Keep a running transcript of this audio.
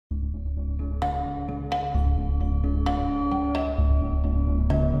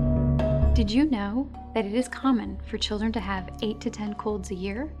Did you know that it is common for children to have 8 to 10 colds a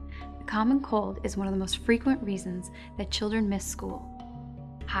year? The common cold is one of the most frequent reasons that children miss school.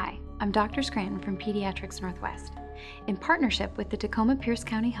 Hi, I'm Dr. Scranton from Pediatrics Northwest. In partnership with the Tacoma-Pierce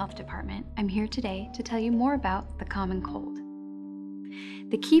County Health Department, I'm here today to tell you more about the common cold.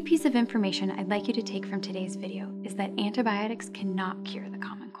 The key piece of information I'd like you to take from today's video is that antibiotics cannot cure the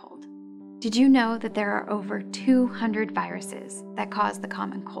common cold. Did you know that there are over 200 viruses that cause the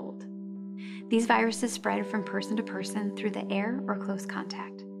common cold? These viruses spread from person to person through the air or close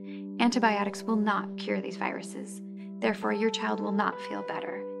contact. Antibiotics will not cure these viruses. Therefore, your child will not feel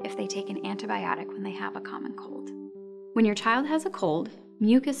better if they take an antibiotic when they have a common cold. When your child has a cold,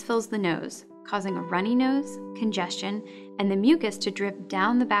 mucus fills the nose, causing a runny nose, congestion, and the mucus to drip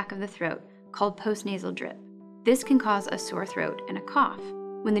down the back of the throat, called postnasal drip. This can cause a sore throat and a cough.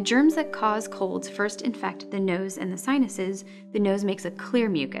 When the germs that cause colds first infect the nose and the sinuses, the nose makes a clear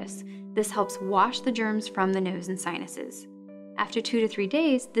mucus. This helps wash the germs from the nose and sinuses. After 2 to 3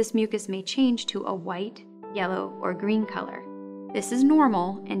 days, this mucus may change to a white, yellow, or green color. This is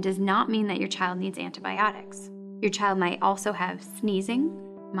normal and does not mean that your child needs antibiotics. Your child might also have sneezing,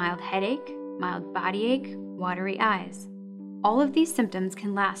 mild headache, mild body ache, watery eyes. All of these symptoms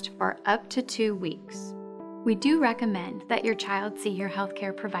can last for up to 2 weeks. We do recommend that your child see your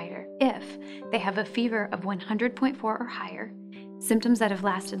healthcare provider if they have a fever of 100.4 or higher, symptoms that have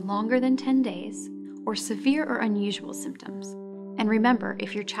lasted longer than 10 days, or severe or unusual symptoms. And remember,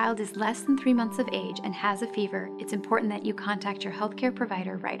 if your child is less than 3 months of age and has a fever, it's important that you contact your healthcare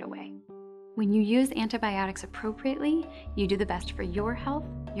provider right away. When you use antibiotics appropriately, you do the best for your health,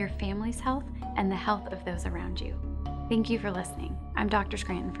 your family's health, and the health of those around you. Thank you for listening. I'm Dr.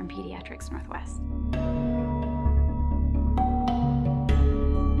 Scranton from Pediatrics Northwest.